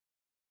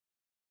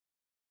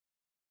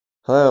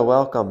Hello,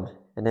 welcome,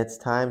 and it's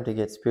time to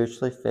get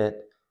spiritually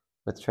fit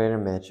with Trainer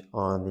Mitch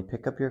on the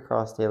Pick Up Your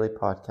Cross Daily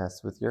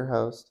podcast with your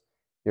host,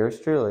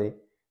 yours truly,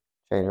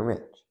 Trainer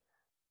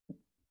Mitch.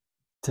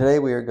 Today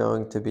we are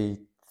going to be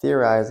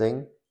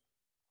theorizing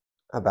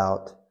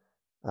about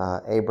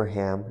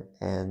Abraham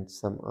and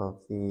some of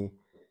the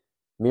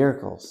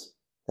miracles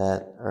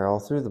that are all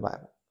through the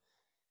Bible.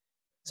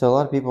 So a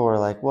lot of people are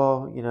like,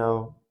 well,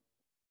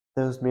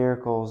 those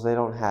miracles, they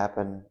don't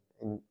happen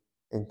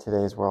in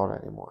today's world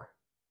anymore.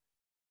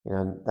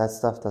 That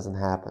stuff doesn't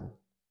happen.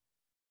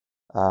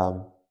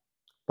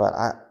 But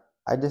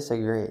I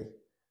disagree.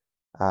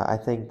 I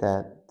think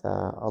that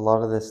a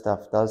lot of this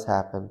stuff does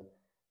happen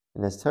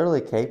and is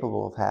totally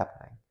capable of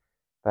happening.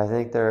 But I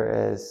think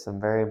there is some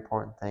very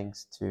important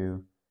things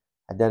to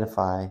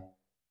identify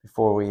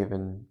before we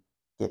even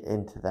get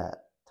into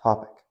that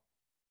topic.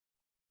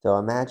 So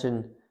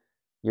imagine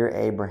you're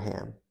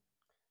Abraham.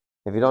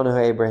 If you don't know who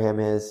Abraham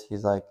is,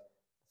 he's like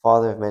the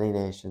father of many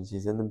nations.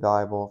 He's in the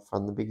Bible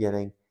from the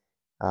beginning,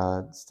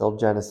 still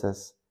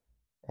Genesis,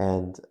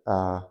 and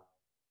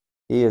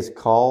he is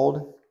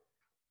called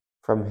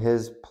from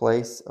his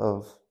place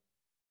of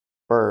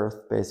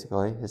birth,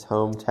 basically, his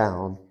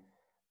hometown,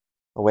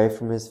 away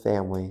from his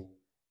family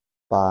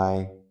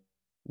by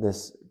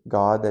this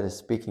God that is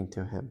speaking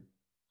to him.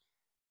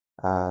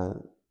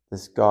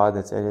 This God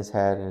that's in his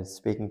head and is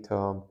speaking to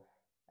him,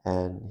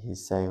 and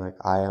he's saying, like,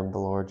 I am the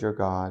Lord your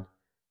God.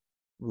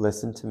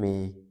 Listen to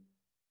me,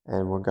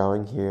 and we're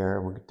going here,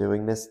 and we're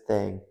doing this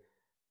thing.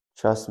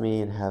 Trust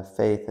me and have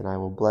faith, and I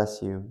will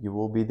bless you. You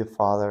will be the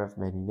father of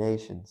many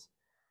nations.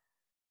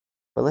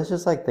 But let's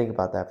just think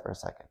about that for a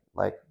second.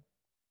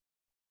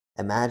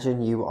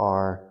 Imagine you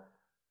are,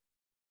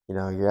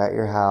 you're at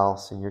your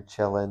house and you're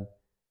chilling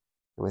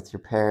with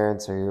your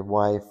parents or your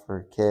wife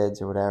or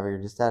kids or whatever.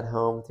 You're just at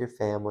home with your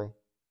family.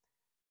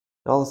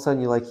 And all of a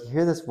sudden you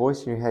hear this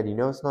voice in your head. You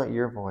know it's not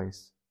your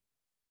voice,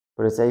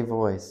 but it's a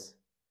voice.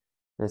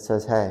 And it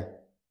says, hey,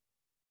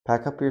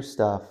 pack up your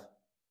stuff.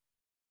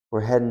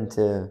 We're heading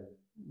to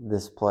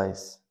this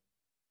place.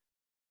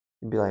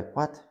 You'd be like,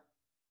 what?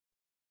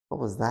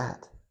 What was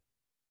that?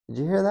 Did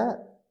you hear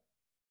that?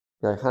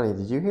 You're like, honey,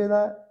 did you hear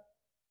that?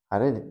 I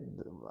didn't.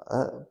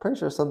 I'm pretty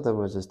sure something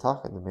was just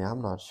talking to me.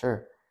 I'm not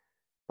sure.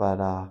 But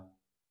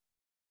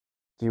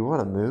do you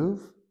want to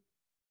move?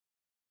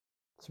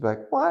 She'd be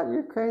like, what?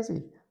 You're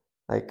crazy.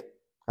 It'd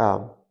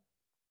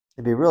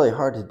be really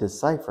hard to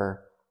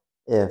decipher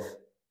if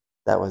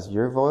that was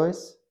your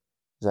voice,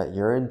 was that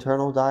your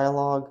internal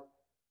dialogue,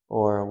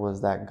 or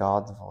was that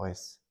God's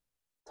voice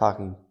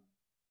talking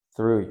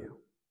through you?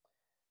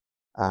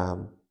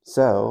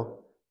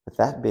 So, with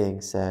that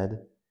being said,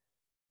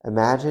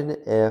 imagine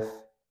if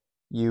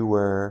you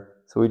were,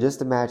 so we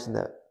just imagine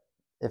that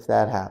if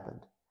that happened,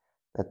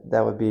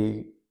 that would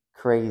be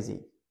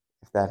crazy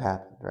if that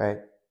happened, right?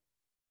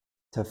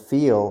 To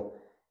feel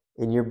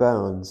in your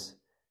bones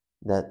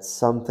that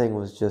something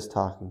was just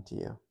talking to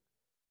you,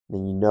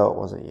 then you know it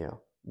wasn't you.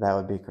 That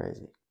would be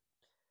crazy.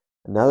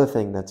 Another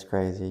thing that's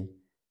crazy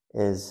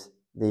is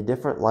the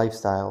different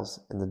lifestyles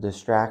and the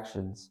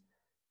distractions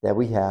that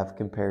we have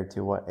compared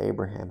to what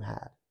Abraham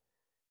had.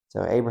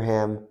 So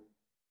Abraham,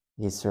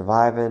 he's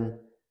surviving.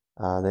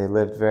 They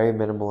lived very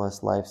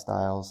minimalist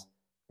lifestyles.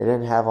 They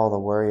didn't have all the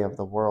worry of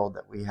the world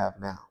that we have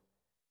now.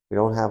 We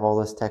don't have all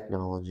this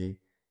technology.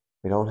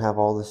 We don't have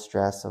all the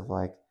stress of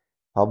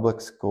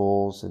public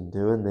schools and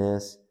doing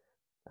this.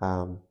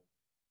 All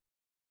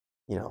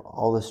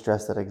the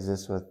stress that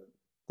exists with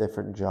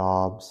different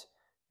jobs.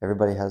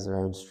 Everybody has their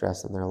own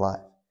stress in their life.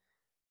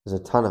 There's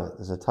a ton of it.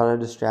 There's a ton of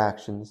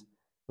distractions.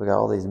 We got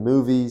all these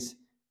movies.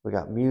 We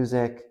got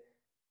music.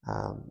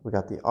 We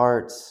got the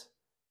arts.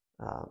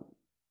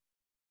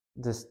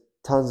 Just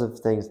tons of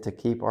things to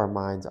keep our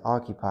minds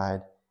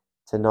occupied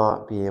to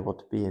not be able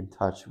to be in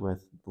touch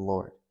with the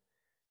Lord.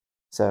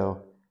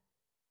 So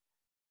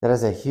that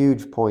is a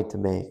huge point to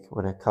make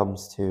when it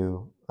comes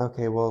to,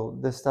 okay, well,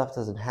 this stuff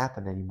doesn't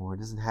happen anymore. It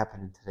doesn't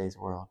happen in today's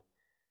world.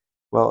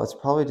 Well, it's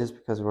probably just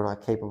because we're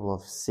not capable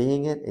of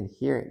seeing it and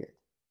hearing it.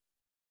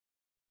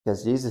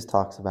 Because Jesus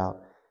talks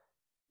about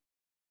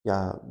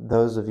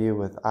those of you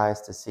with eyes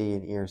to see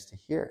and ears to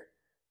hear.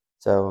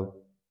 So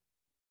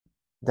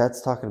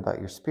that's talking about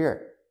your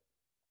spirit,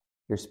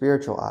 your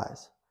spiritual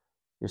eyes,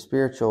 your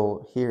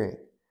spiritual hearing,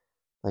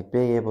 like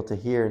being able to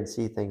hear and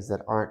see things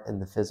that aren't in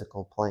the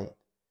physical plane,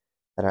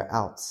 that are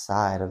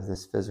outside of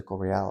this physical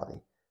reality,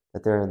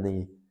 that they're in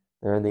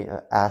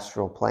the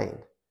astral plane.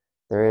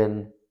 They're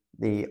in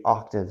the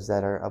octaves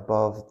that are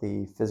above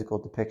the physical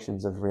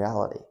depictions of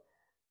reality.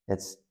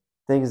 It's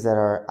things that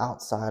are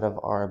outside of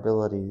our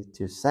ability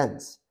to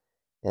sense.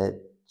 It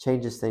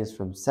changes things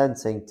from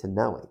sensing to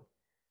knowing.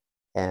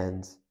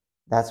 And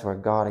that's where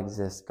God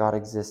exists. God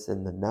exists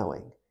in the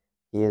knowing.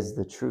 He is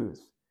the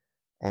truth.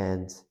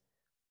 And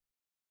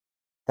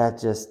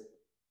that just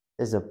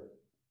is a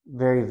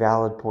very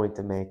valid point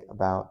to make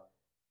about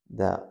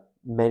the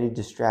many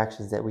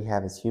distractions that we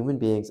have as human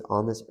beings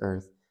on this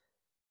earth,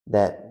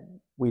 that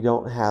we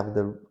don't have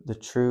the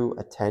true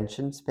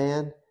attention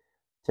span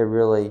to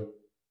really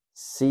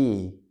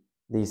see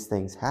these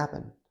things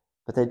happen,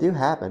 but they do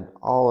happen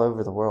all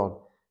over the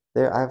world.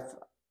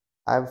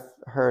 I've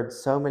heard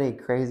so many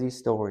crazy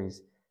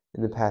stories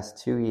in the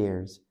past 2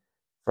 years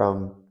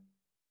from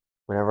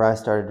whenever I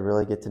started to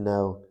really get to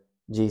know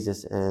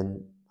Jesus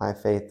and my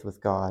faith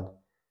with God.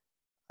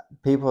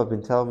 People have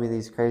been telling me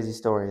these crazy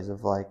stories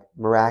of like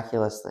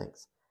miraculous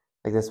things.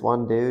 Like this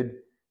one dude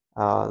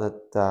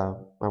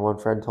that my one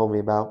friend told me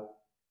about.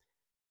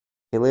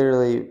 He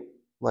literally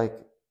like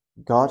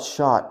got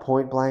shot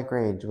point blank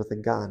range with a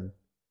gun,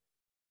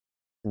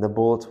 and the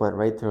bullets went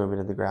right through him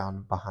into the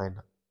ground behind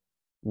him.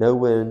 No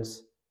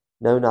wounds,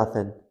 no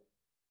nothing.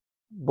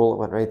 Bullet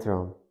went right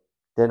through him.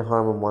 Didn't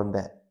harm him one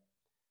bit.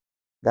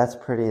 That's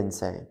pretty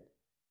insane.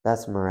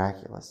 That's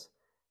miraculous.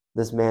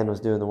 This man was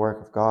doing the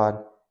work of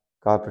God.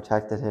 God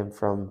protected him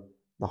from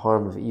the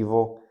harm of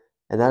evil.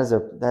 And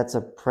that's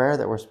a prayer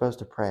that we're supposed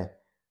to pray.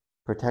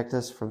 Protect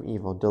us from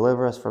evil.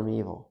 Deliver us from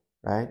evil,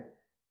 right?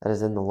 That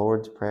is in the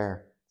Lord's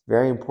Prayer. It's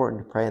very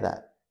important to pray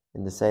that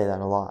and to say that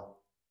a lot.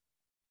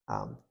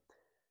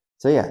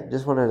 So yeah,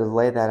 just wanted to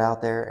lay that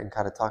out there and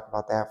kind of talk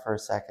about that for a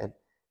second,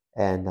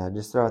 and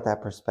just throw out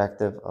that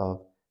perspective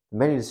of the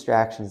many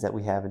distractions that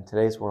we have in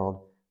today's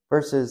world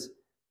versus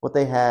what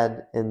they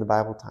had in the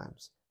Bible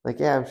times. Like,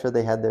 yeah, I'm sure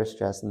they had their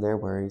stress and their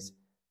worries,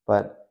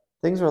 but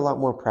things were a lot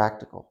more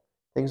practical.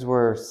 Things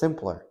were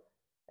simpler,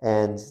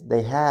 and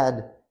they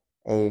had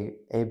a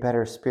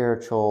better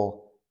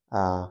spiritual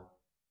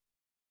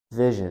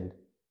vision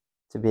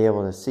to be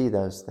able to see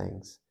those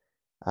things.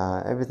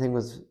 Everything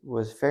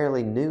was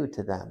fairly new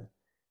to them.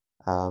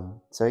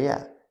 So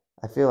yeah,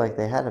 I feel like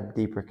they had a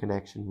deeper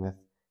connection with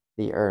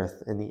the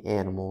earth and the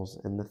animals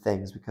and the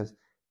things because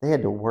they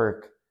had to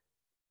work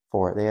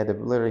for it. They had to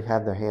literally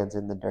have their hands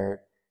in the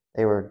dirt.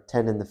 They were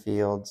tending the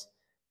fields.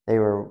 They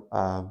were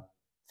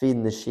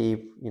feeding the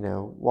sheep,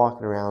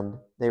 walking around.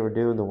 They were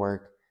doing the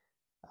work.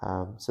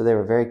 So they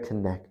were very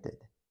connected,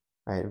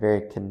 right?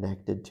 Very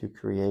connected to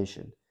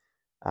creation.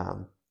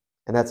 And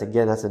that's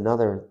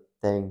another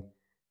thing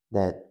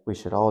that we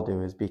should all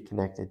do is be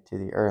connected to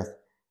the earth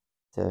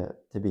to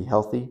be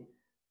healthy.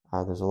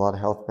 There's a lot of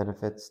health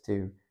benefits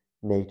to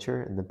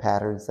nature and the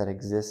patterns that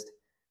exist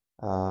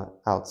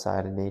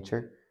outside of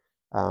nature.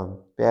 But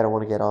I don't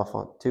want to get off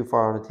too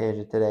far on a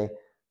tangent today,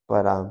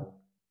 but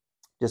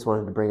just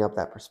wanted to bring up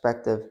that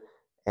perspective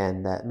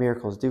and that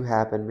miracles do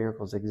happen,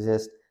 miracles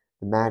exist,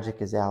 the magic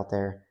is out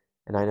there.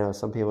 And I know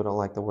some people don't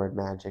like the word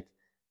magic,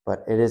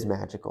 but it is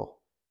magical.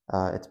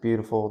 It's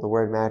beautiful. The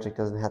word magic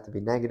doesn't have to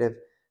be negative.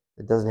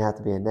 It doesn't have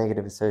to be a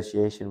negative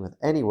association with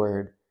any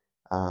word.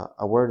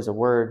 A word is a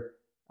word.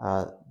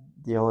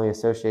 The only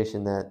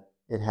association that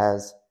it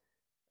has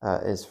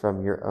is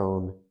from your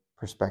own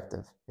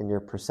perspective and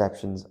your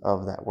perceptions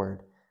of that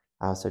word.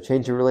 So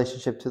change your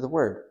relationship to the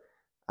word.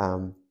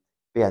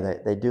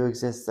 They do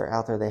exist. They're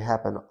out there. They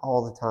happen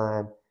all the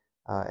time.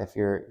 If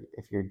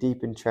you're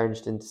deep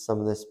entrenched into some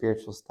of this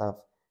spiritual stuff,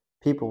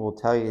 people will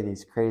tell you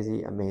these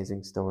crazy,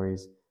 amazing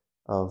stories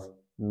of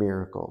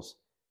miracles,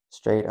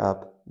 straight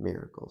up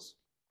miracles.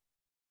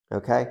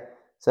 Okay,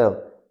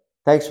 so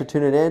thanks for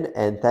tuning in,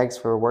 and thanks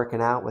for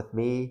working out with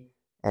me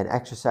and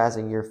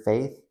exercising your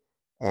faith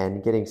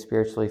and getting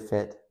spiritually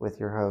fit with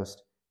your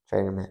host,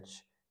 Trainer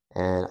Mitch.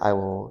 And I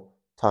will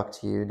talk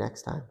to you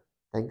next time.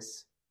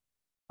 Thanks.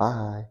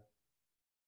 Bye.